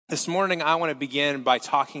This morning, I want to begin by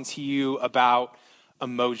talking to you about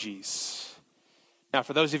emojis. Now,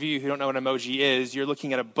 for those of you who don't know what an emoji is, you're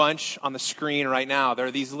looking at a bunch on the screen right now. There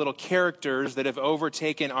are these little characters that have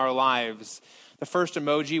overtaken our lives. The first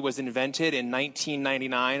emoji was invented in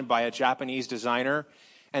 1999 by a Japanese designer,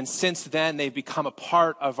 and since then, they've become a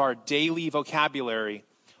part of our daily vocabulary.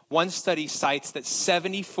 One study cites that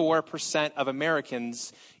 74% of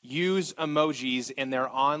Americans use emojis in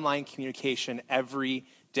their online communication every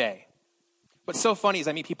day. What's so funny is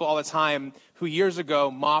I meet people all the time who years ago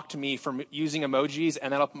mocked me for using emojis,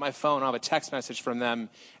 and then I'll put my phone, I'll have a text message from them,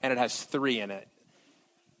 and it has 3 in it.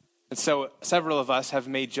 And so several of us have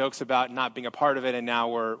made jokes about not being a part of it, and now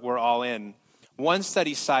we're all in. One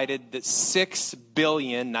study cited that 6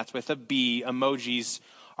 billion, that's with a B, emojis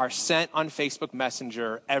are sent on Facebook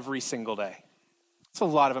Messenger every single day. It's a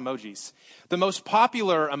lot of emojis. The most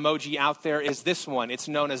popular emoji out there is this one. It's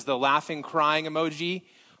known as the laughing, crying emoji,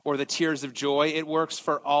 or the tears of joy. It works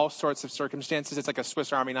for all sorts of circumstances. It's like a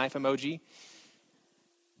Swiss Army knife emoji.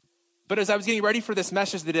 But as I was getting ready for this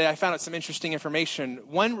message today, I found out some interesting information.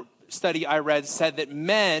 One study I read said that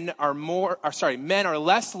men are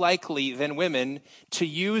less likely than women to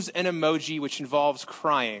use an emoji which involves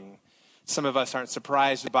crying. Some of us aren't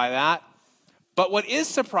surprised by that. But what is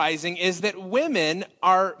surprising is that women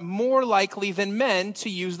are more likely than men to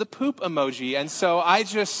use the poop emoji. And so I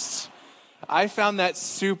found that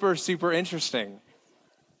super, super interesting.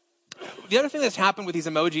 The other thing that's happened with these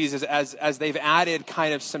emojis is as they've added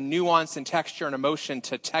kind of some nuance and texture and emotion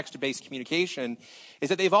to text-based communication, is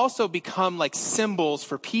that they've also become like symbols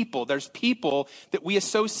for people. There's people that we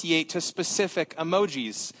associate to specific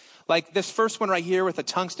emojis. Like this first one right here with the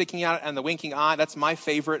tongue sticking out and the winking eye, that's my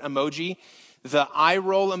favorite emoji. The eye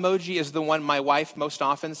roll emoji is the one my wife most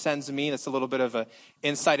often sends me. That's a little bit of an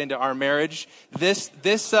insight into our marriage. These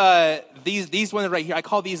ones right here, I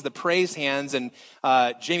call these the praise hands, and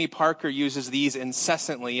Jamie Parker uses these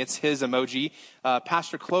incessantly. It's his emoji.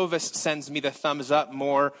 Pastor Clovis sends me the thumbs up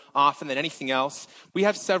more often than anything else. We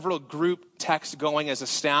have several group texts going as a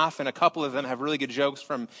staff, and a couple of them have really good jokes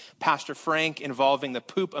from Pastor Frank involving the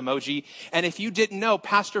poop emoji. And if you didn't know,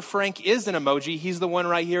 Pastor Frank is an emoji. He's the one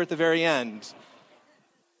right here at the very end.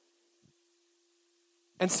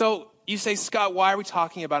 And so you say, Scott, why are we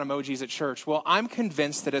talking about emojis at church? Well, I'm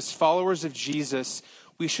convinced that as followers of Jesus,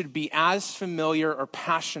 we should be as familiar or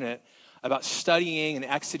passionate about studying and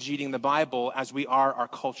exegeting the Bible as we are our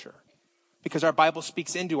culture, because our Bible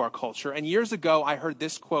speaks into our culture. And years ago, I heard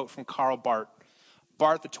this quote from Karl Barth.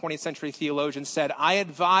 Barth, the 20th century theologian, said, "I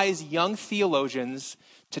advise young theologians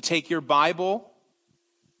to take your Bible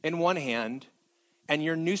in one hand and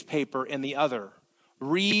your newspaper in the other.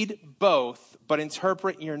 Read both, but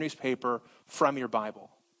interpret your newspaper from your Bible."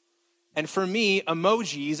 And for me,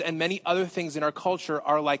 emojis and many other things in our culture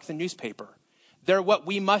are like the newspaper. They're what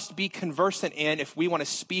we must be conversant in if we want to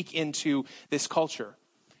speak into this culture.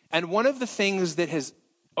 And one of the things that has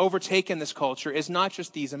overtaken this culture is not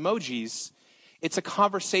just these emojis. It's a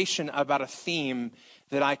conversation about a theme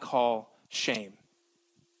that I call shame.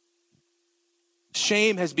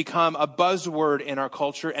 Shame has become a buzzword in our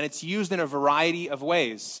culture, and it's used in a variety of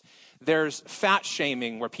ways. There's fat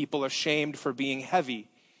shaming, where people are shamed for being heavy.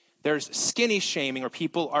 There's skinny shaming, where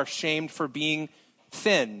people are shamed for being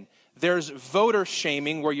thin. There's voter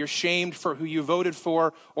shaming, where you're shamed for who you voted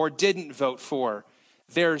for or didn't vote for.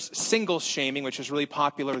 There's single shaming, which is really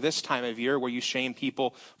popular this time of year, where you shame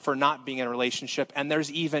people for not being in a relationship. And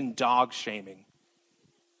there's even dog shaming.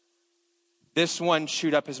 This one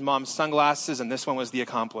chewed up his mom's sunglasses, and this one was the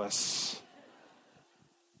accomplice.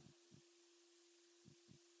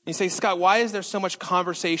 You say, Scott, why is there so much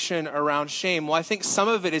conversation around shame? Well, I think some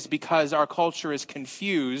of it is because our culture is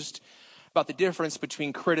confused about the difference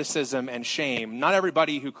between criticism and shame. Not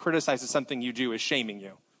everybody who criticizes something you do is shaming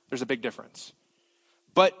you. There's a big difference.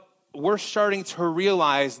 But we're starting to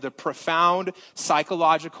realize the profound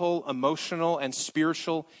psychological, emotional, and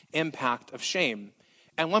spiritual impact of shame.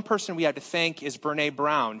 And one person we had to thank is Brene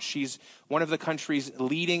Brown. She's one of the country's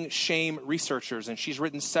leading shame researchers, and she's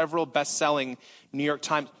written several best-selling New York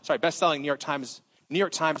Times best-selling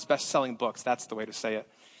books. That's the way to say it.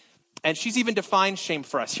 And she's even defined shame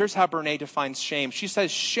for us. Here's how Brene defines shame. She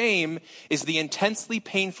says, shame is the intensely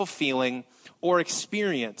painful feeling or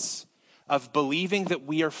experience of believing that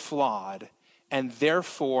we are flawed and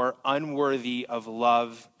therefore unworthy of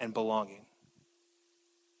love and belonging.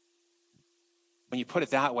 When you put it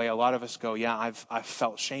that way, a lot of us go, yeah, I've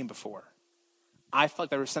felt shame before. I felt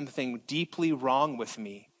there was something deeply wrong with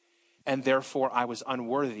me, and therefore I was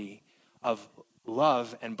unworthy of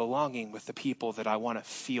love and belonging with the people that I want to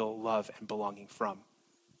feel love and belonging from.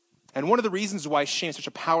 And one of the reasons why shame is such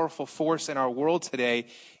a powerful force in our world today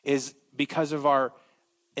is because of our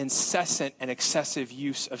incessant and excessive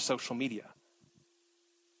use of social media.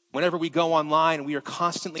 Whenever we go online, we are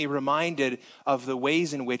constantly reminded of the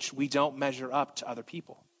ways in which we don't measure up to other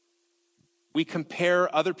people. We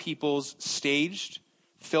compare other people's staged,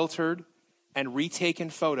 filtered, and retaken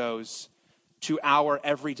photos to our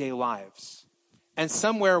everyday lives. And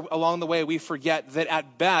somewhere along the way, we forget that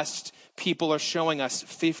at best, people are showing us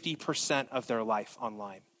 50% of their life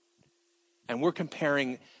online. And we're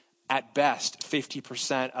comparing, at best,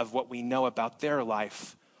 50% of what we know about their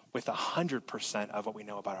life with 100% of what we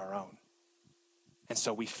know about our own. And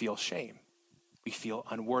so we feel shame. We feel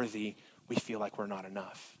unworthy. We feel like we're not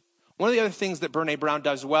enough. One of the other things that Brené Brown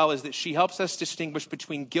does well is that she helps us distinguish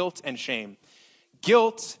between guilt and shame.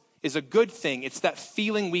 Guilt is a good thing. It's that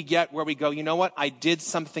feeling we get where we go, you know what, I did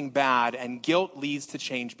something bad, and guilt leads to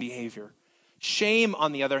change behavior. Shame,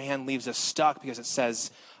 on the other hand, leaves us stuck because it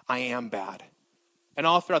says, I am bad. And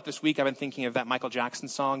all throughout this week, I've been thinking of that Michael Jackson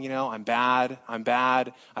song, I'm bad,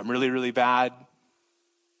 I'm really, really bad.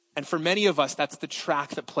 And for many of us, that's the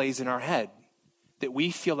track that plays in our head, that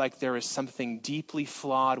we feel like there is something deeply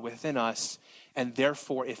flawed within us, and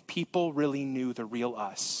therefore, if people really knew the real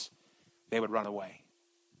us, they would run away.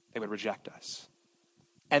 They would reject us.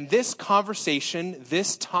 And this conversation,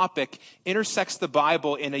 this topic, intersects the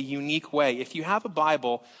Bible in a unique way. If you have a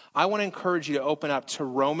Bible, I want to encourage you to open up to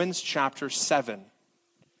Romans chapter 7.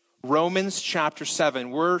 Romans chapter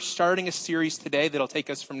 7. We're starting a series today that'll take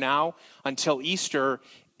us from now until Easter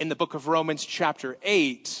in the book of Romans chapter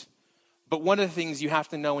 8. But one of the things you have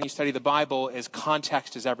to know when you study the Bible is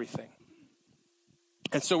context is everything.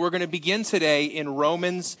 And so we're going to begin today in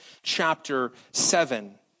Romans chapter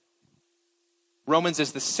 7. Romans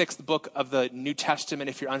is the 6th book of the New Testament.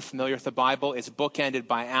 If you're unfamiliar with the Bible, it's bookended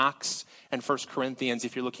by Acts and 1 Corinthians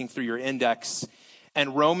if you're looking through your index.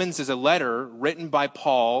 And Romans is a letter written by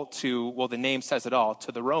Paul to, well, the name says it all,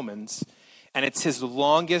 to the Romans. And it's his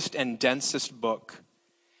longest and densest book.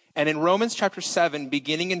 And in Romans chapter 7,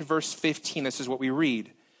 beginning in verse 15, this is what we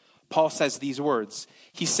read. Paul says these words.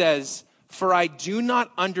 He says, "For I do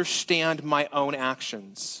not understand my own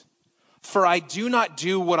actions. For I do not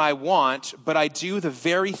do what I want, but I do the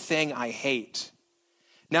very thing I hate.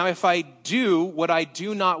 Now if I do what I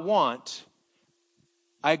do not want,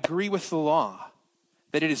 I agree with the law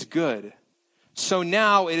that it is good. So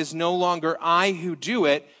now it is no longer I who do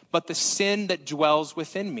it, but the sin that dwells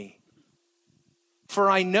within me. For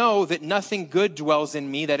I know that nothing good dwells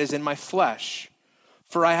in me, that is in my flesh.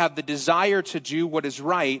 For I have the desire to do what is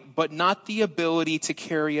right, but not the ability to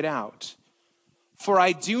carry it out. For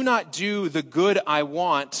I do not do the good I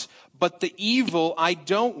want, but the evil I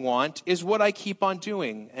don't want is what I keep on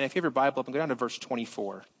doing." And if you have your Bible up and go down to verse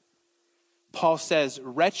 24. Paul says,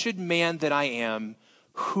 "Wretched man that I am,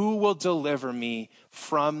 who will deliver me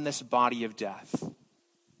from this body of death?"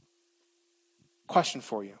 Question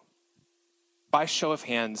for you. By show of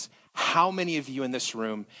hands, how many of you in this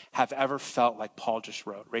room have ever felt like Paul just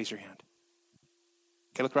wrote? Raise your hand.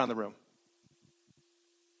 Okay, look around the room.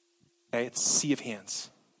 Okay, it's a sea of hands.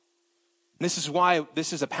 And this is why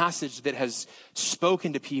this is a passage that has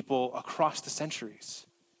spoken to people across the centuries.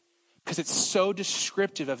 Because it's so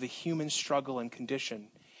descriptive of the human struggle and condition.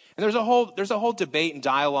 And there's a whole debate and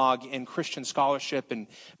dialogue in Christian scholarship and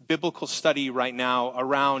biblical study right now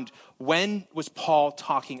around when was Paul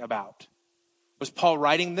talking about? Was Paul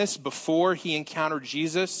writing this before he encountered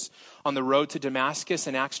Jesus on the road to Damascus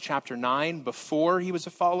in Acts chapter 9, before he was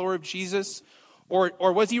a follower of Jesus?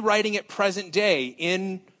 Or was he writing it present day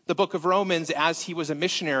in the book of Romans as he was a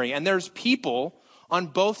missionary? And there's people on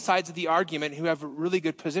both sides of the argument who have really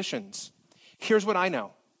good positions. Here's what I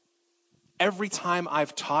know. Every time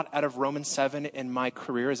I've taught out of Romans 7 in my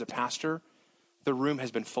career as a pastor, the room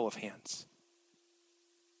has been full of hands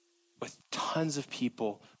with tons of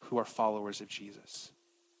people who are followers of Jesus.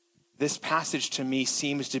 This passage to me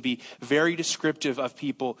seems to be very descriptive of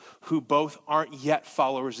people who both aren't yet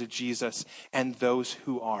followers of Jesus and those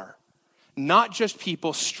who are. Not just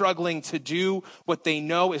people struggling to do what they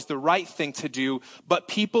know is the right thing to do, but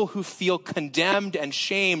people who feel condemned and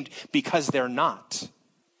shamed because they're not.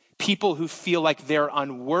 People who feel like they're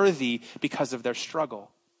unworthy because of their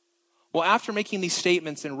struggle. Well, after making these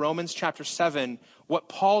statements in Romans chapter 7, what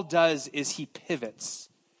Paul does is he pivots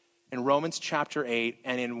in Romans chapter 8,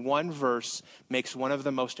 and in one verse makes one of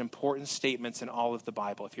the most important statements in all of the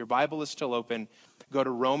Bible. If your Bible is still open, go to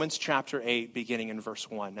Romans chapter 8, beginning in verse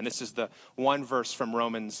 1. And this is the one verse from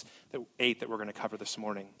Romans 8 that we're going to cover this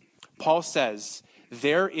morning. Paul says,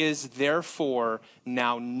 "There is therefore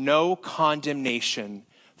now no condemnation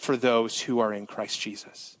for those who are in Christ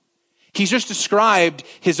Jesus." He's just described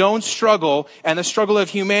his own struggle and the struggle of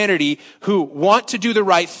humanity who want to do the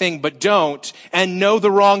right thing but don't, and know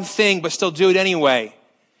the wrong thing but still do it anyway,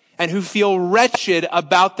 and who feel wretched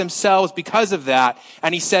about themselves because of that.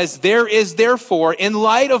 And he says, there is therefore, in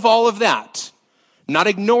light of all of that, not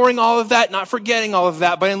ignoring all of that, not forgetting all of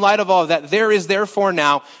that, but in light of all of that, there is therefore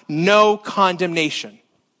now no condemnation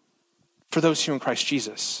for those who are in Christ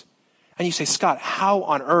Jesus. And you say, Scott, how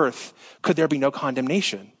on earth could there be no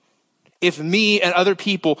condemnation if me and other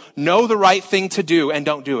people know the right thing to do and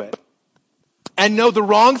don't do it? And know the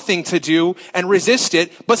wrong thing to do and resist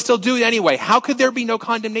it, but still do it anyway? How could there be no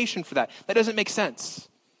condemnation for that? That doesn't make sense.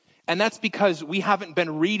 And that's because we haven't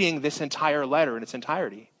been reading this entire letter in its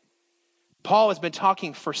entirety. Paul has been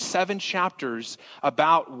talking for 7 chapters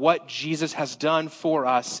about what Jesus has done for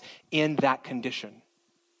us in that condition.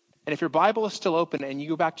 And if your Bible is still open and you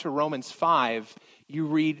go back to Romans 5, you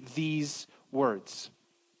read these words.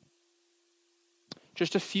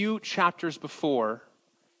 Just a few chapters before,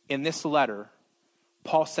 in this letter,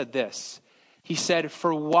 Paul said this. He said,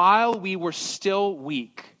 for while we were still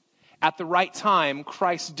weak, at the right time,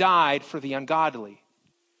 Christ died for the ungodly.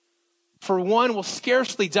 For one will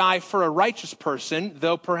scarcely die for a righteous person,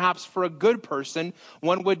 though perhaps for a good person,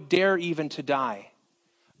 one would dare even to die.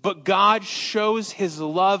 But God shows his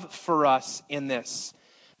love for us in this,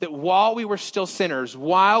 that while we were still sinners,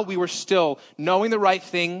 while we were still knowing the right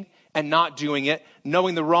thing and not doing it,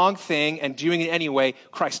 knowing the wrong thing and doing it anyway,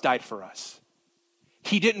 Christ died for us.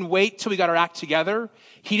 He didn't wait till we got our act together.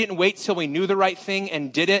 He didn't wait till we knew the right thing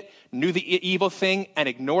and did it, knew the evil thing and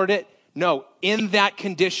ignored it. No, in that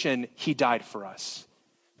condition, he died for us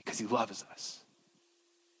because he loves us.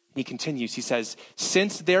 He continues, he says,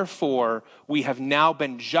 since therefore we have now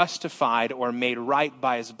been justified or made right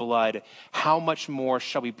by his blood, how much more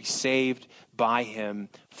shall we be saved by him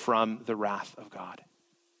from the wrath of God?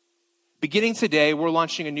 Beginning today, we're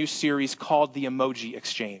launching a new series called the Emoji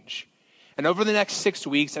Exchange. And over the next 6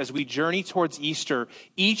 weeks, as we journey towards Easter,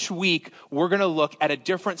 each week we're going to look at a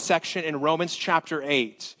different section in Romans chapter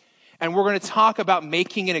 8. And we're going to talk about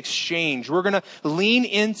making an exchange. We're going to lean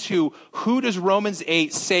into who does Romans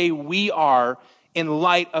 8 say we are in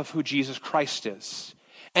light of who Jesus Christ is.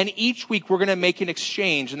 And each week we're going to make an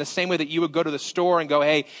exchange in the same way that you would go to the store and go,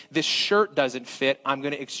 hey, this shirt doesn't fit. I'm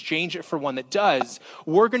going to exchange it for one that does.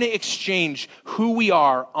 We're going to exchange who we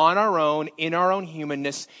are on our own, in our own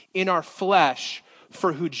humanness, in our flesh,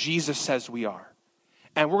 for who Jesus says we are.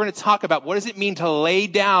 And we're going to talk about what does it mean to lay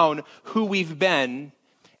down who we've been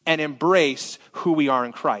and embrace who we are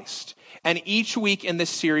in Christ. And each week in this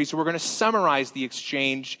series, we're going to summarize the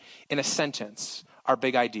exchange in a sentence, our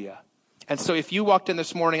big idea. And so if you walked in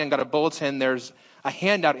this morning and got a bulletin, there's a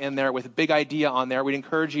handout in there with a big idea on there. We'd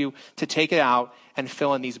encourage you to take it out and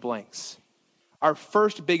fill in these blanks. Our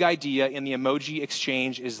first big idea in the Emoji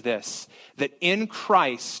Exchange is this, that in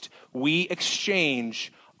Christ, we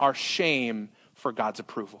exchange our shame for God's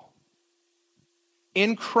approval.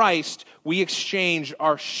 In Christ, we exchange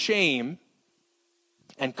our shame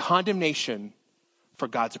and condemnation for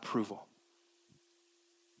God's approval.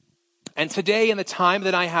 And today, in the time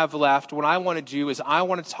that I have left, what I want to do is I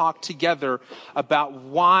want to talk together about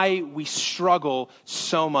why we struggle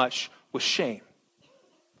so much with shame.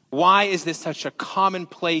 Why is this such a common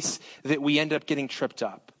place that we end up getting tripped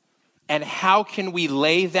up? And how can we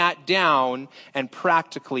lay that down and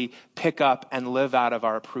practically pick up and live out of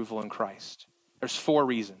our approval in Christ? There's 4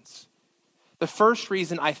 reasons. The first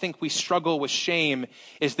reason I think we struggle with shame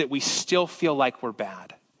is that we still feel like we're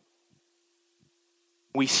bad.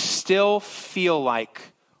 We still feel like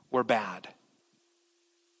we're bad.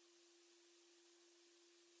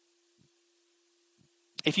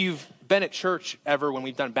 If you've been at church ever when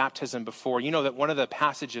we've done baptism before, you know that one of the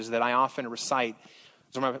passages that I often recite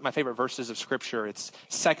is one of my favorite verses of Scripture. It's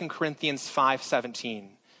 2 Corinthians 5:17.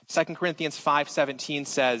 2 Corinthians 5:17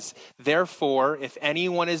 says, therefore, if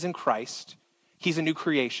anyone is in Christ, he's a new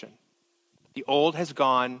creation. The old has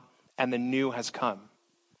gone and the new has come.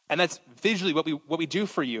 And that's visually what we do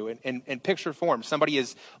for you in picture form. Somebody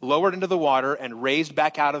is lowered into the water and raised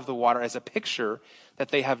back out of the water as a picture that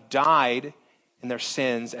they have died in their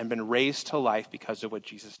sins and been raised to life because of what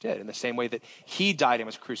Jesus did. In the same way that he died and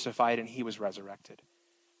was crucified and he was resurrected.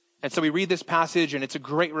 And so we read this passage, and it's a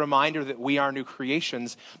great reminder that we are new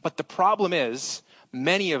creations. But the problem is,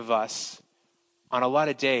 many of us, on a lot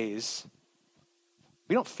of days,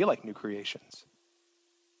 we don't feel like new creations.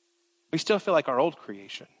 We still feel like our old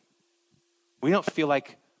creation. We don't feel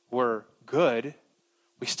like we're good.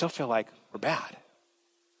 We still feel like we're bad.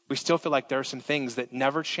 We still feel like there are some things that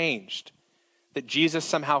never changed, that Jesus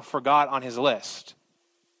somehow forgot on his list,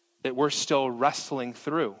 that we're still wrestling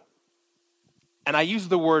through. And I use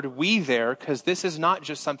the word we there because this is not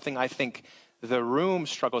just something I think the room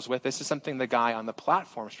struggles with. This is something the guy on the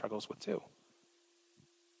platform struggles with too.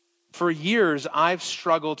 For years, I've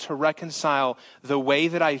struggled to reconcile the way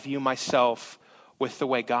that I view myself with the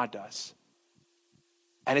way God does.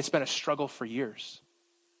 And it's been a struggle for years.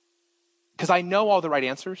 Because I know all the right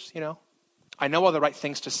answers, I know all the right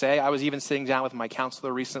things to say. I was even sitting down with my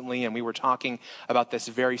counselor recently, and we were talking about this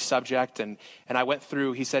very subject. And I went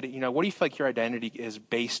through, he said, what do you feel like your identity is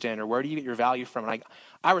based in, or where do you get your value from? And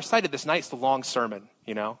I recited this nice long sermon,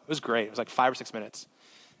 It was great. It was like 5 or 6 minutes.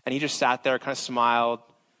 And he just sat there, kind of smiled,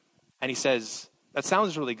 and he says, that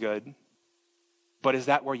sounds really good, but is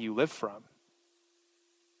that where you live from?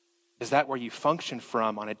 Is that where you function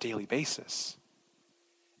from on a daily basis?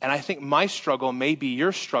 And I think my struggle may be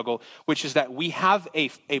your struggle, which is that we have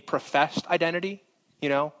a professed identity,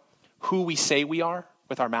 who we say we are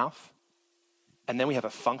with our mouth. And then we have a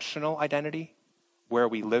functional identity where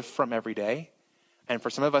we live from every day. And for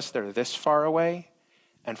some of us, they're this far away.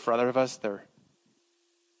 And for other of us, they're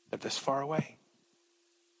this far away.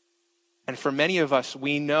 And for many of us,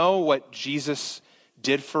 we know what Jesus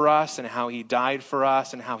did for us and how he died for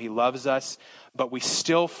us and how he loves us, but we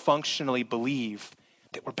still functionally believe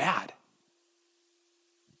that we're bad.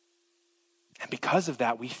 And because of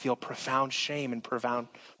that, we feel profound shame and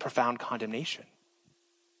profound condemnation.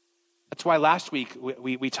 That's why last week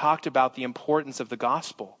we talked about the importance of the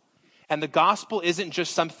gospel. And the gospel isn't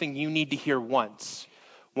just something you need to hear once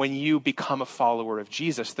when you become a follower of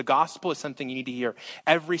Jesus. The gospel is something you need to hear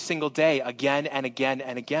every single day, again and again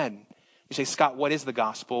and again. You say, Scott, what is the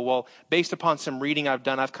gospel? Well, based upon some reading I've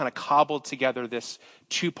done, I've kind of cobbled together this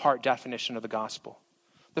 2-part definition of the gospel.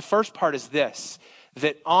 The first part is this,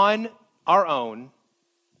 that on our own,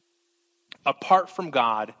 apart from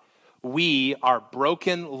God, we are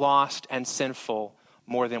broken, lost, and sinful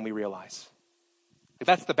more than we realize.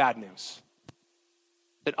 That's the bad news.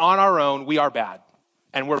 That on our own, we are bad,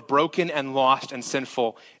 and we're broken and lost and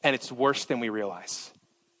sinful, and it's worse than we realize.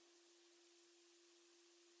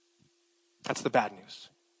 That's the bad news.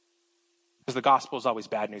 Because the gospel is always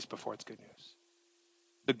bad news before it's good news.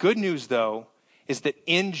 The good news, though, is that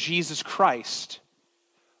in Jesus Christ,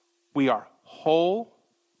 we are whole,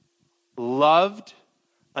 loved,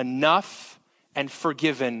 enough, and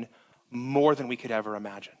forgiven more than we could ever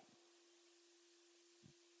imagine.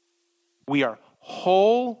 We are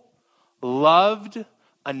whole, loved,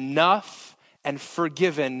 enough, and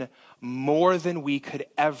forgiven more than we could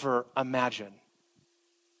ever imagine.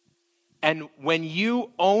 And when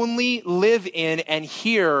you only live in and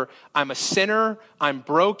hear, I'm a sinner, I'm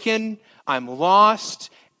broken, I'm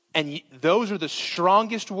lost, and those are the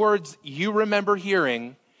strongest words you remember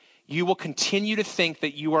hearing, you will continue to think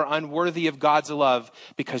that you are unworthy of God's love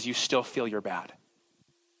because you still feel you're bad.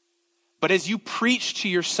 But as you preach to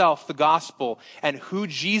yourself the gospel and who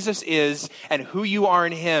Jesus is and who you are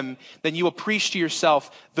in him, then you will preach to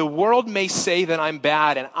yourself, the world may say that I'm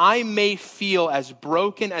bad and I may feel as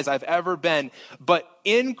broken as I've ever been, but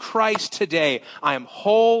in Christ today, I am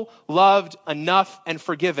whole, loved, enough, and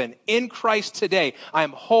forgiven. In Christ today, I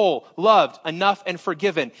am whole, loved, enough, and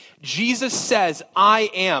forgiven. Jesus says,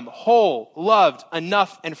 I am whole, loved,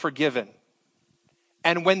 enough, and forgiven.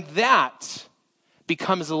 And when that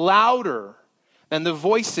becomes louder than the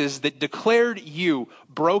voices that declared you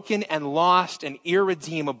broken and lost and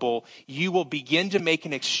irredeemable, you will begin to make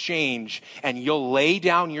an exchange and you'll lay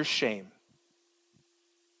down your shame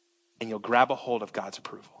and you'll grab a hold of God's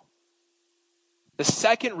approval. The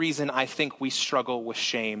second reason I think we struggle with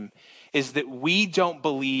shame is that we don't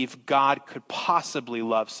believe God could possibly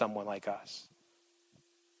love someone like us.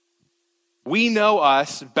 We know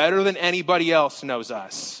us better than anybody else knows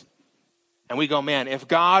us. And we go, man, if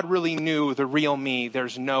God really knew the real me,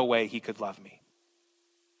 there's no way he could love me.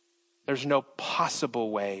 There's no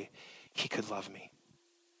possible way he could love me.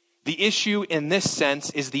 The issue in this sense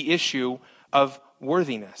is the issue of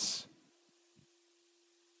worthiness.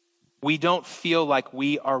 We don't feel like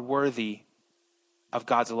we are worthy of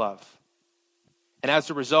God's love. And as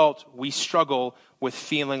a result, we struggle with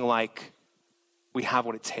feeling like we have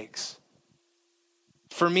what it takes.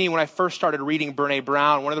 For me, when I first started reading Brené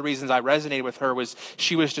Brown, one of the reasons I resonated with her was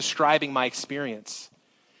she was describing my experience.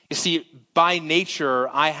 You see, by nature,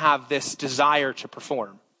 I have this desire to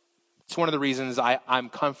perform. It's one of the reasons I'm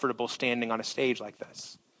comfortable standing on a stage like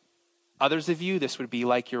this. Others of you, this would be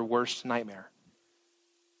like your worst nightmare.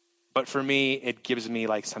 But for me, it gives me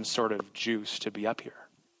like some sort of juice to be up here.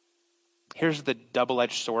 Here's the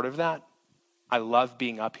double-edged sword of that. I love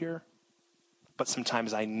being up here, but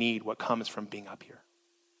sometimes I need what comes from being up here.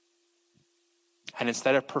 And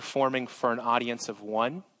instead of performing for an audience of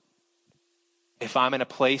one, If I'm in a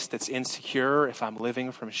place that's insecure, if I'm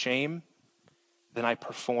living from shame, then I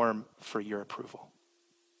perform for your approval,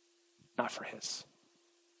 not for his.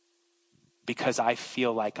 Because I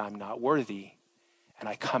feel like I'm not worthy, and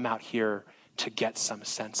I come out here to get some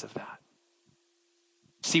sense of that.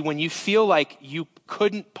 See, when you feel like you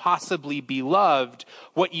couldn't possibly be loved,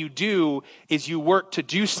 what you do is you work to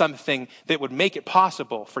do something that would make it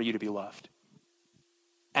possible for you to be loved.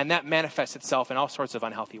 And that manifests itself in all sorts of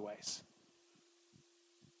unhealthy ways.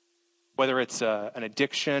 Whether it's an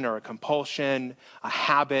addiction or a compulsion, a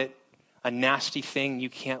habit, a nasty thing you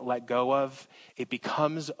can't let go of, it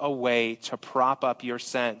becomes a way to prop up your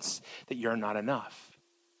sense that you're not enough.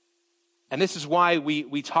 And this is why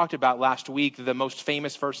we talked about last week the most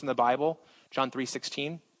famous verse in the Bible, John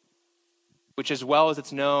 3:16, which as well as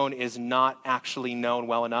it's known is not actually known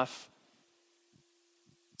well enough.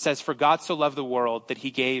 It says, "For God so loved the world that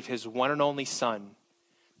he gave his one and only Son,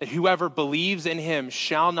 that whoever believes in him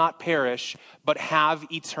shall not perish, but have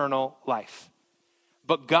eternal life.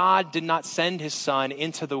 But God did not send his Son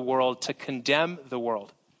into the world to condemn the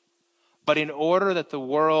world, but in order that the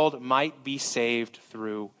world might be saved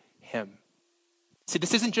through him." See,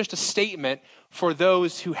 this isn't just a statement for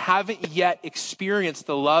those who haven't yet experienced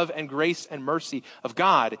the love and grace and mercy of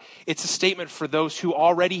God. It's a statement for those who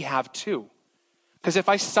already have too. Because if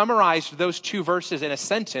I summarized those two verses in a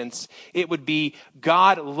sentence, it would be,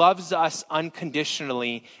 God loves us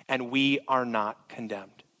unconditionally and we are not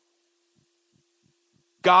condemned.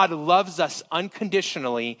 God loves us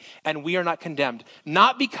unconditionally and we are not condemned.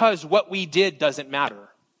 Not because what we did doesn't matter.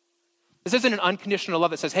 This isn't an unconditional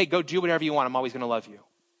love that says, hey, go do whatever you want. I'm always going to love you.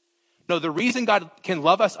 No, the reason God can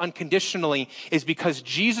love us unconditionally is because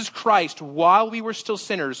Jesus Christ, while we were still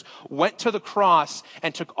sinners, went to the cross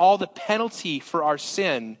and took all the penalty for our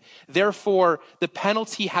sin. Therefore, the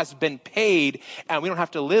penalty has been paid and we don't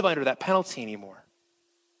have to live under that penalty anymore.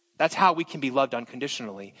 That's how we can be loved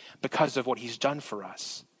unconditionally, because of what he's done for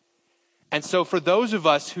us. And so for those of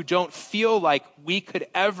us who don't feel like we could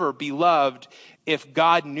ever be loved if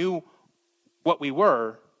God knew what we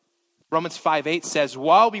were, Romans 5:8 says,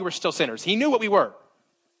 while we were still sinners, he knew what we were.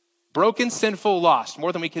 Broken, sinful, lost,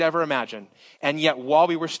 more than we could ever imagine. And yet, while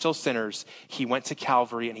we were still sinners, he went to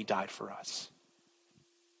Calvary and he died for us.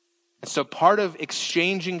 And so part of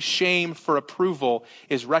exchanging shame for approval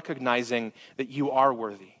is recognizing that you are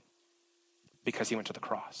worthy because he went to the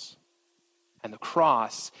cross. And the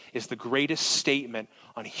cross is the greatest statement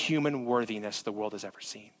on human worthiness the world has ever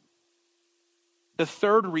seen. The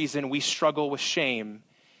third reason we struggle with shame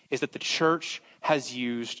is that the church has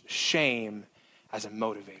used shame as a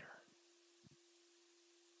motivator.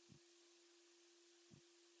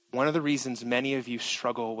 One of the reasons many of you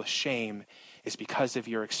struggle with shame is because of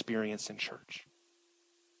your experience in church.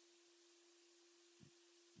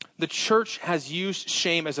 The church has used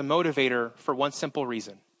shame as a motivator for one simple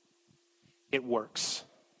reason. It works.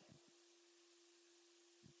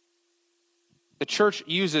 The church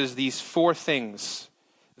uses these four things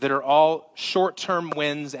that are all short-term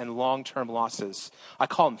wins and long-term losses. I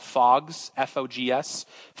call them FOGS, F-O-G-S,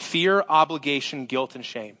 fear, obligation, guilt, and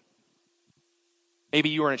shame. Maybe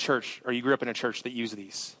you were in a church or you grew up in a church that used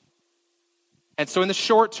these. And so in the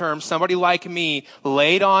short term, somebody like me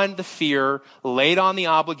laid on the fear, laid on the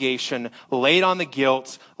obligation, laid on the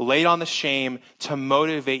guilt, laid on the shame to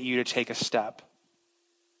motivate you to take a step.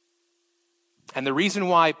 And the reason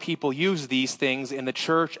why people use these things in the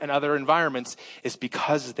church and other environments is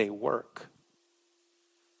because they work.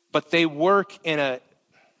 But they work in a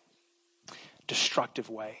destructive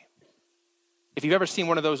way. If you've ever seen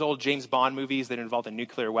one of those old James Bond movies that involved a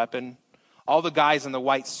nuclear weapon, all the guys in the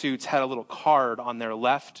white suits had a little card on their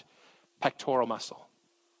left pectoral muscle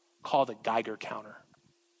called a Geiger counter.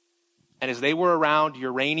 And as they were around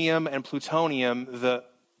uranium and plutonium,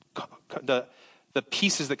 the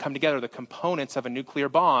pieces that come together, the components of a nuclear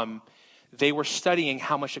bomb, they were studying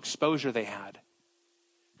how much exposure they had.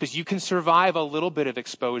 Because you can survive a little bit of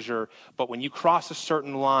exposure, but when you cross a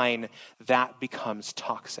certain line, that becomes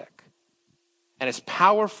toxic. And as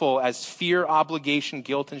powerful as fear, obligation,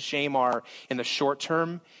 guilt, and shame are in the short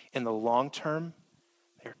term, in the long term,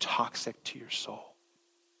 they're toxic to your soul.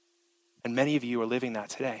 And many of you are living that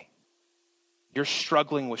today. You're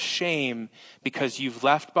struggling with shame because you've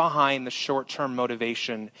left behind the short-term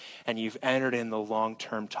motivation and you've entered in the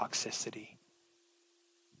long-term toxicity.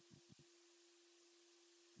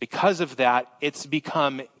 Because of that, it's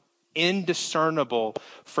become indiscernible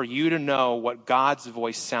for you to know what God's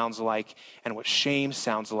voice sounds like and what shame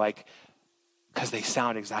sounds like, because they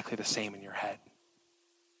sound exactly the same in your head.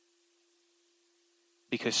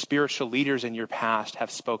 because spiritual leaders in your past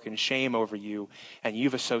have spoken shame over you, and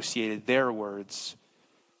you've associated their words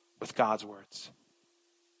with God's words.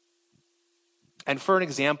 And for an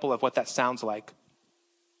example of what that sounds like,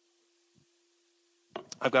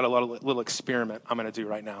 I've got a little experiment I'm going to do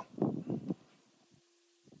right now.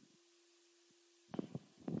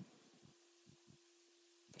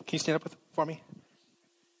 Can you stand up for me?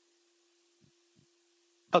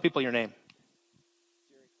 Tell people your name.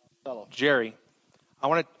 Jerry. I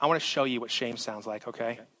want to show you what shame sounds like,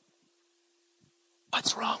 okay?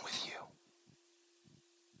 What's wrong with you?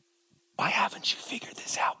 Why haven't you figured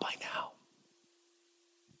this out by now?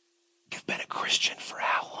 You've been a Christian for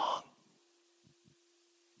how long?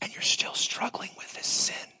 And you're still struggling with this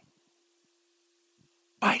sin.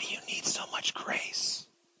 Why do you need so much grace?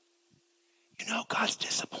 You know God's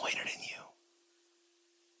disappointed in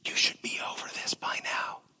you. You should be over this by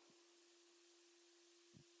now.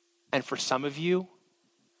 And for some of you,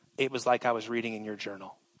 it was like I was reading in your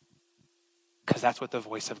journal. Because that's what the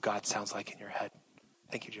voice of God sounds like in your head.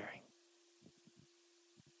 Thank you, Jerry.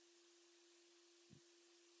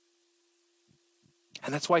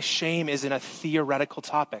 And that's why shame isn't a theoretical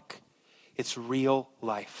topic. It's real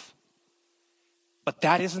life. But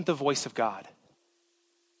that isn't the voice of God.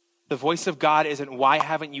 The voice of God isn't, why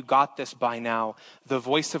haven't you got this by now? The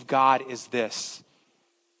voice of God is this.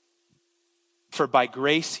 For by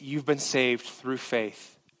grace you've been saved through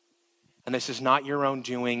faith. And this is not your own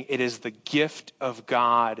doing. It is the gift of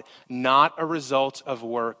God, not a result of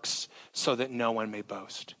works, so that no one may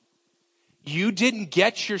boast. You didn't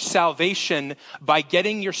get your salvation by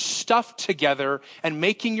getting your stuff together and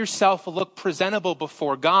making yourself look presentable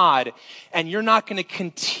before God. And you're not going to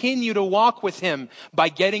continue to walk with him by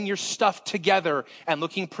getting your stuff together and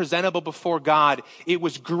looking presentable before God. It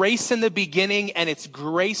was grace in the beginning and it's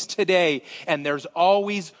grace today. And there's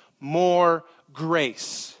always more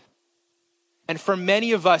grace. And for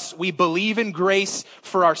many of us, we believe in grace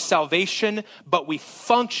for our salvation, but we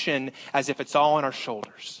function as if it's all on our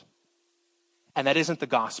shoulders. And that isn't the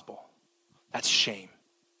gospel. That's shame.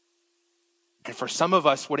 And for some of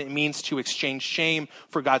us, what it means to exchange shame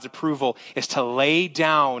for God's approval is to lay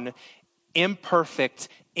down imperfect,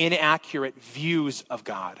 inaccurate views of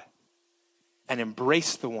God and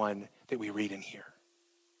embrace the one that we read in here.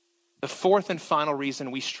 The fourth and final reason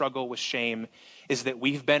we struggle with shame is that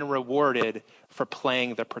we've been rewarded for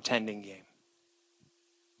playing the pretending game.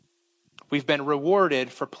 We've been rewarded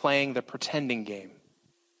for playing the pretending game.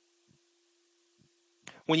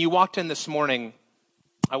 When you walked in this morning,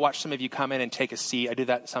 I watched some of you come in and take a seat. I do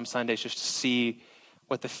that some Sundays just to see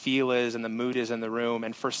what the feel is and the mood is in the room.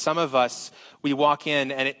 And for some of us, we walk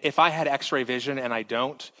in, and if I had x-ray vision and I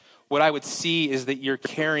don't, what I would see is that you're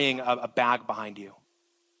carrying a bag behind you.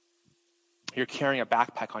 You're carrying a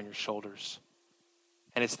backpack on your shoulders.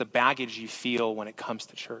 And it's the baggage you feel when it comes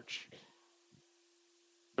to church.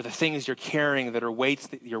 Or the things you're carrying that are weights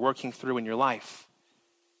that you're working through in your life.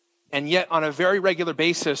 And yet, on a very regular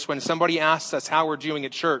basis, when somebody asks us how we're doing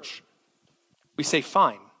at church, we say,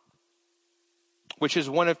 fine. Which is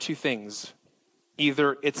one of two things.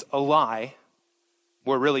 Either it's a lie,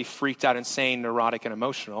 we're really freaked out, insane, neurotic, and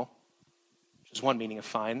emotional, which is one meaning of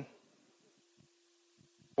fine.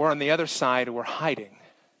 Or on the other side, we're hiding.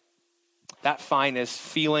 That fine is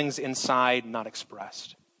feelings inside not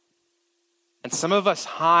expressed. And some of us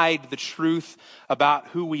hide the truth about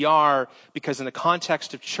who we are because in the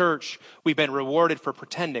context of church, we've been rewarded for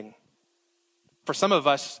pretending. For some of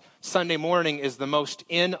us, Sunday morning is the most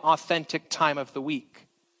inauthentic time of the week.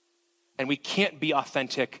 And we can't be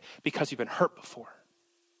authentic because we've been hurt before.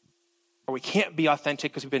 Or we can't be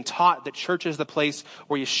authentic because we've been taught that church is the place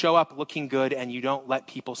where you show up looking good and you don't let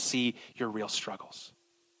people see your real struggles.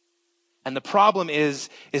 And the problem is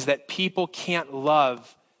that people can't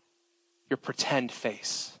love your pretend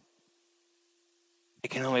face. They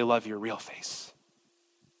can only love your real face.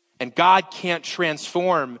 And God can't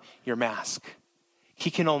transform your mask. He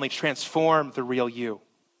can only transform the real you.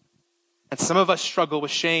 And some of us struggle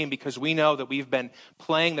with shame because we know that we've been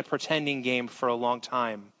playing the pretending game for a long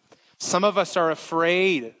time. Some of us are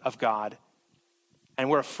afraid of God, and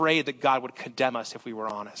we're afraid that God would condemn us if we were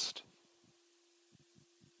honest.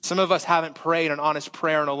 Some of us haven't prayed an honest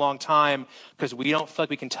prayer in a long time because we don't feel like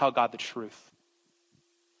we can tell God the truth.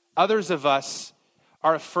 Others of us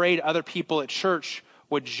are afraid other people at church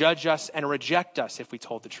would judge us and reject us if we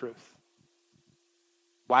told the truth.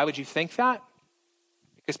 Why would you think that?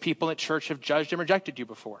 Because people at church have judged and rejected you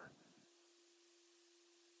before.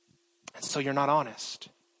 And so you're not honest.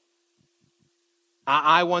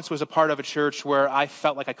 I once was a part of a church where I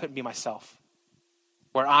felt like I couldn't be myself.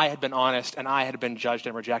 where I had been honest and I had been judged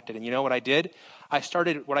and rejected. And you know what I did? I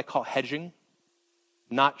started what I call hedging,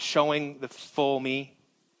 not showing the full me,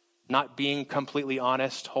 not being completely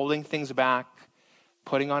honest, holding things back,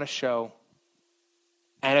 putting on a show.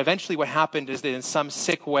 And eventually what happened is that in some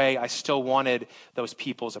sick way, I still wanted those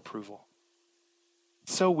people's approval.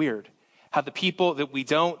 It's so weird how the people that we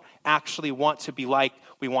don't actually want to be like,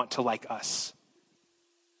 we want to like us.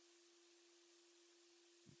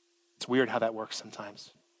 It's weird how that works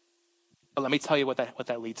sometimes. But let me tell you what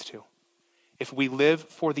that leads to. If we live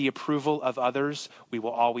for the approval of others, we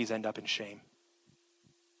will always end up in shame.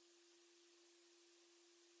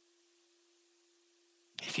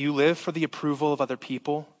 If you live for the approval of other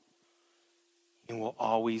people, you will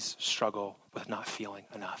always struggle with not feeling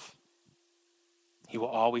enough. You will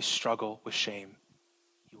always struggle with shame.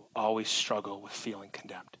 You will always struggle with feeling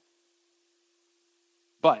condemned.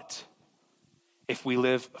 But if we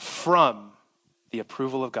live from the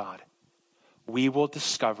approval of God, we will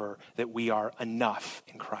discover that we are enough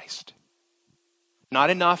in Christ. Not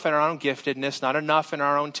enough in our own giftedness, not enough in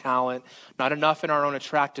our own talent, not enough in our own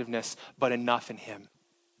attractiveness, but enough in Him.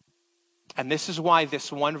 And this is why this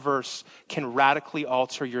one verse can radically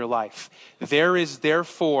alter your life. There is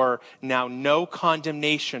therefore now no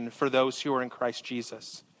condemnation for those who are in Christ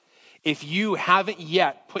Jesus. If you haven't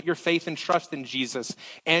yet put your faith and trust in Jesus,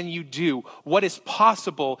 and you do, what is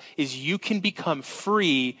possible is you can become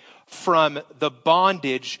free from the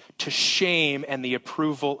bondage to shame and the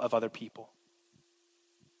approval of other people.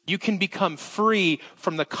 You can become free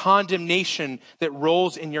from the condemnation that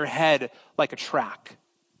rolls in your head like a track.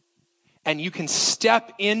 And you can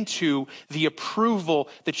step into the approval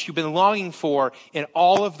that you've been longing for in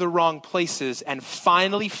all of the wrong places and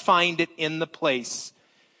finally find it in the place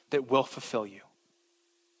that will fulfill you.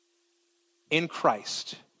 In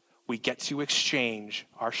Christ, we get to exchange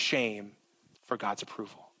our shame for God's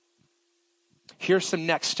approval. Here's some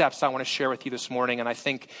next steps I want to share with you this morning, and I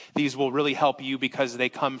think these will really help you because they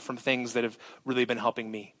come from things that have really been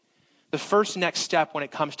helping me. The first next step when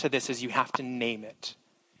it comes to this is you have to name it.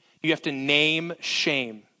 You have to name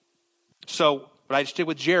shame. So what I just did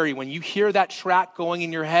with Jerry, when you hear that track going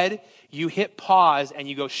in your head, you hit pause and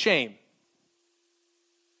you go, shame.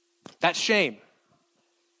 That's shame.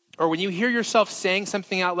 Or when you hear yourself saying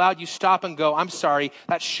something out loud, you stop and go, I'm sorry,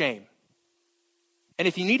 that's shame. And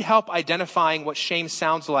if you need help identifying what shame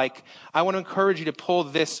sounds like, I want to encourage you to pull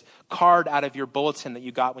this card out of your bulletin that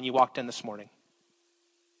you got when you walked in this morning.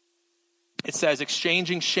 It says,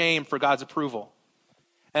 exchanging shame for God's approval.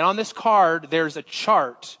 And on this card, there's a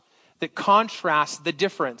chart that contrasts the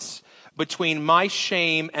difference between my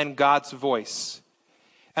shame and God's voice.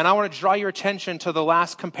 And I want to draw your attention to the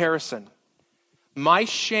last comparison. My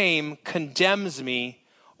shame condemns me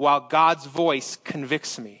while God's voice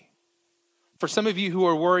convicts me. For some of you who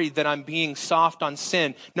are worried that I'm being soft on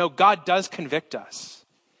sin, no, God does convict us.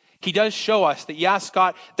 He does show us that, yeah,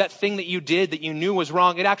 Scott, that thing that you did that you knew was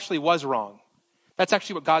wrong, it actually was wrong. That's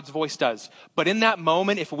actually what God's voice does. But in that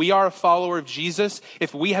moment, if we are a follower of Jesus,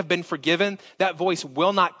 if we have been forgiven, that voice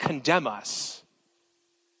will not condemn us.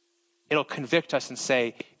 It'll convict us and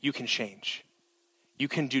say, you can change. You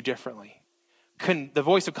can do differently. The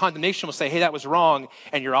voice of condemnation will say, hey, that was wrong,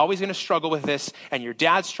 and you're always going to struggle with this, and your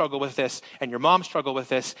dad struggled with this, and your mom struggled with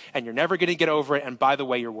this, and you're never going to get over it, and by the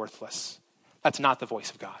way, you're worthless. That's not the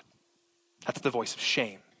voice of God. That's the voice of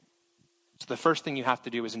shame. So the first thing you have to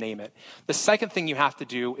do is name it. The second thing you have to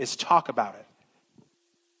do is talk about it.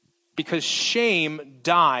 Because shame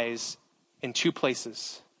dies in two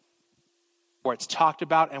places, where it's talked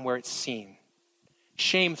about and where it's seen.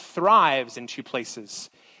 Shame thrives in two places,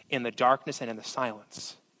 in the darkness and in the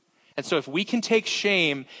silence. And so if we can take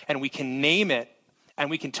shame and we can name it and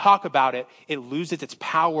we can talk about it, it loses its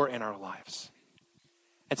power in our lives.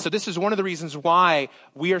 And so this is one of the reasons why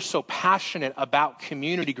we are so passionate about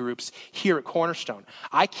community groups here at Cornerstone.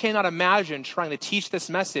 I cannot imagine trying to teach this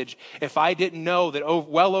message if I didn't know that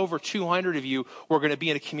well over 200 of you were going to be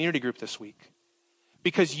in a community group this week.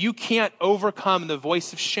 Because you can't overcome the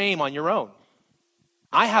voice of shame on your own.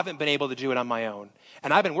 I haven't been able to do it on my own.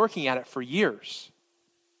 And I've been working at it for years.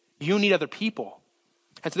 You need other people.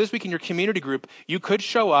 And so this week in your community group, you could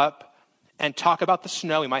show up and talk about the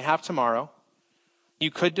snow we might have tomorrow. You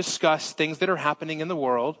could discuss things that are happening in the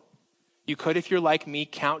world. You could, if you're like me,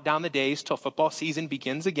 count down the days till football season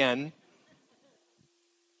begins again.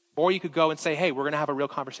 Or you could go and say, hey, we're going to have a real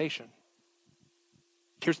conversation.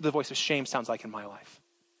 Here's what the voice of shame sounds like in my life.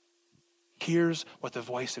 Here's what the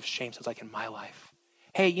voice of shame sounds like in my life.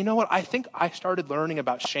 Hey, you know what? I think I started learning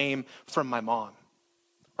about shame from my mom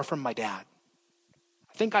or from my dad.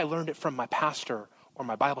 I think I learned it from my pastor or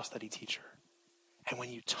my Bible study teacher. And when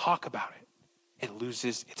you talk about it, it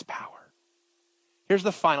loses its power. Here's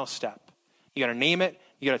the final step. You got to name it,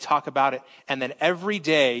 you got to talk about it, and then every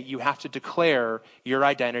day you have to declare your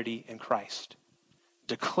identity in Christ.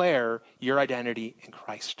 Declare your identity in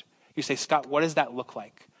Christ. You say, Scott, what does that look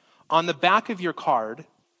like? On the back of your card,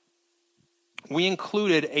 we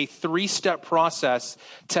included a 3-step process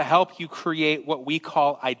to help you create what we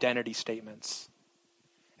call identity statements.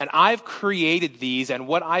 And I've created these, and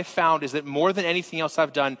what I've found is that more than anything else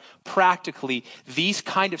I've done practically, these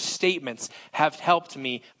kind of statements have helped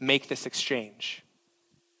me make this exchange.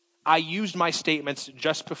 I used my statements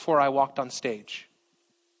just before I walked on stage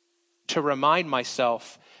to remind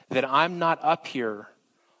myself that I'm not up here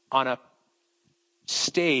on a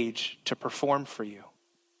stage to perform for you.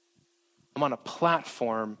 I'm on a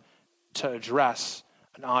platform to address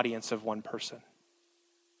an audience of one person.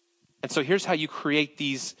 And so here's how you create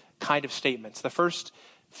these kind of statements. The first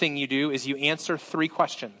thing you do is you answer 3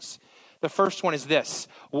 questions. The first one is this: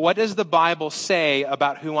 what does the Bible say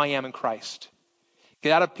about who I am in Christ?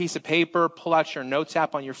 Get out a piece of paper, pull out your notes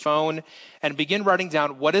app on your phone, and begin writing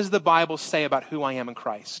down, what does the Bible say about who I am in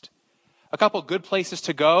Christ? A couple good places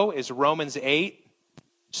to go is Romans 8.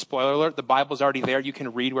 Spoiler alert, the Bible's already there. You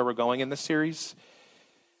can read where we're going in this series.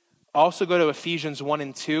 Also go to Ephesians 1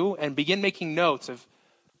 and 2 and begin making notes of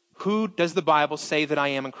who does the Bible say that I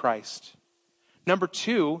am in Christ? Number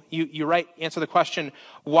 2, you answer the question,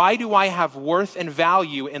 why do I have worth and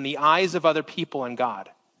value in the eyes of other people and God?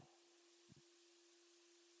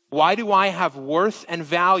 Why do I have worth and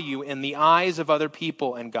value in the eyes of other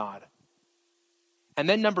people and God? And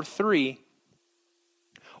then number 3,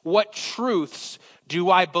 what truths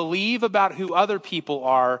do I believe about who other people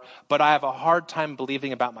are, but I have a hard time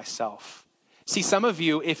believing about myself? See, some of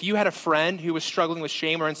you, if you had a friend who was struggling with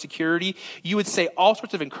shame or insecurity, you would say all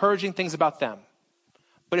sorts of encouraging things about them.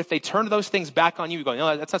 But if they turned those things back on you, you go,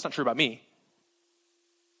 no, that's not true about me.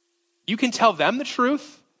 You can tell them the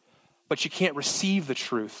truth, but you can't receive the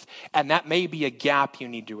truth. And that may be a gap you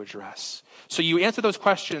need to address. So you answer those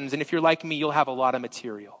questions, and if you're like me, you'll have a lot of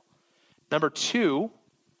material. Number 2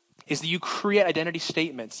 is that you create identity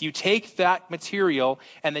statements. You take that material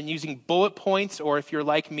and then using bullet points, or if you're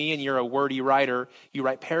like me and you're a wordy writer, you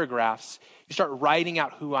write paragraphs, you start writing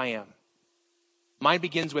out who I am. Mine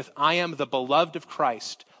begins with, I am the beloved of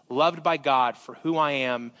Christ, loved by God for who I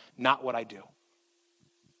am, not what I do.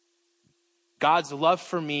 God's love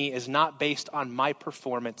for me is not based on my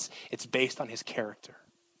performance, it's based on his character.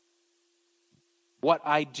 What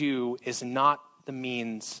I do is not the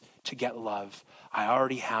means to get love. I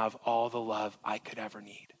already have all the love I could ever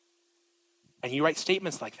need. And you write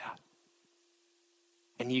statements like that.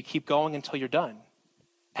 And you keep going until you're done.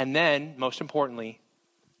 And then, most importantly,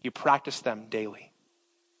 you practice them daily.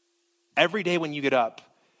 Every day when you get up,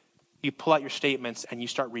 you pull out your statements and you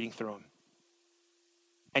start reading through them.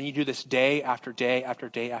 And you do this day after day after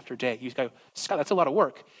day after day. You go, Scott, that's a lot of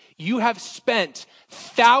work. You have spent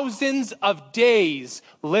thousands of days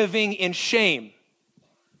living in shame.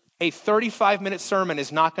 A 35-minute sermon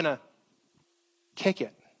is not going to kick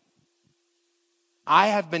it. I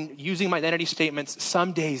have been using my identity statements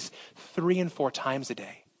some days 3 and 4 times a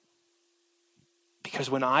day.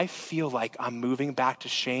 Because when I feel like I'm moving back to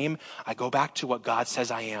shame, I go back to what God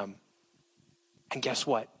says I am. And guess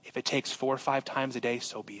what? If it takes 4 or 5 times a day,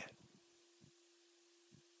 so be it.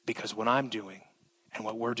 Because what I'm doing and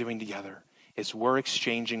what we're doing together is we're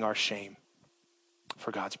exchanging our shame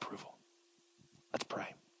for God's approval. Let's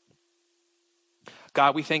pray.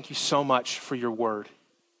 God, we thank you so much for your word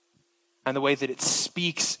and the way that it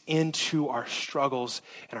speaks into our struggles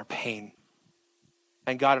and our pain.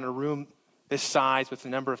 And God, in a room this size with the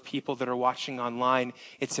number of people that are watching online,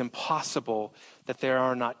 it's impossible that there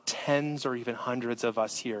are not tens or even hundreds of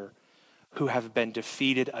us here who have been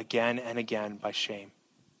defeated again and again by shame.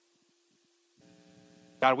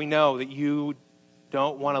 God, we know that you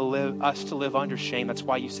don't want us to live under shame. That's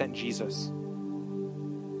why you sent Jesus.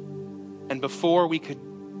 And before we could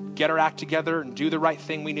get our act together and do the right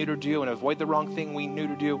thing we knew to do and avoid the wrong thing we knew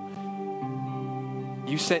to do,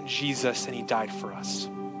 you sent Jesus and he died for us.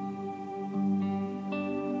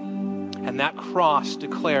 And that cross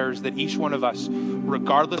declares that each one of us,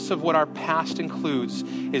 regardless of what our past includes,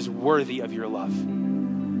 is worthy of your love,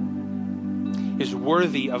 is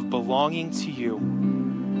worthy of belonging to you,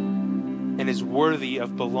 and is worthy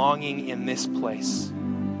of belonging in this place.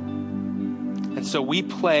 And so we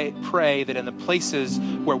pray that in the places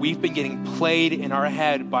where we've been getting played in our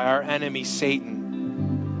head by our enemy,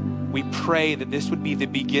 Satan, we pray that this would be the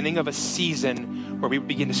beginning of a season where we would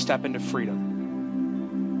begin to step into freedom.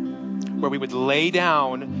 where we would lay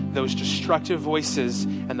down those destructive voices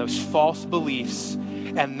and those false beliefs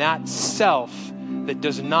and that self that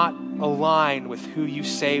does not align with who you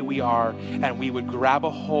say we are, and we would grab a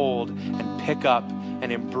hold and pick up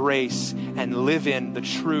and embrace and live in the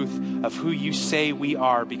truth of who you say we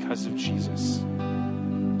are because of Jesus.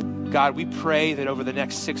 God, we pray that over the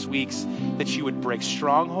next 6 weeks that you would break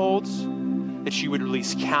strongholds, that you would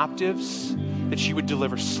release captives, that you would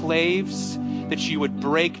deliver slaves, that you would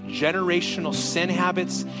break generational sin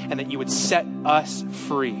habits, and that you would set us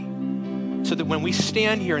free. So that when we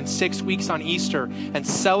stand here in 6 weeks on Easter and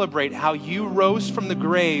celebrate how you rose from the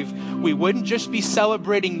grave, we wouldn't just be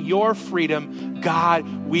celebrating your freedom, God,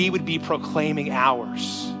 we would be proclaiming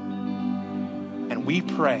ours. And we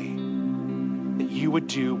pray that you would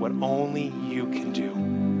do what only you can do.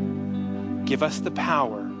 Give us the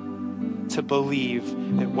power to believe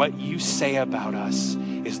that what you say about us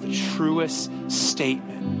is the truest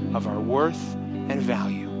statement of our worth and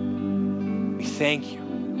value. We thank you.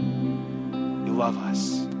 You love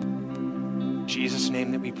us. In Jesus'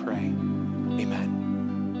 name that we pray.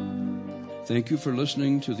 Amen. Thank you for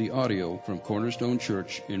listening to the audio from Cornerstone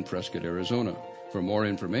Church in Prescott, Arizona. For more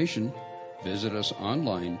information, visit us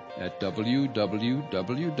online at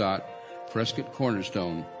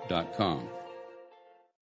www.prescottcornerstone.com.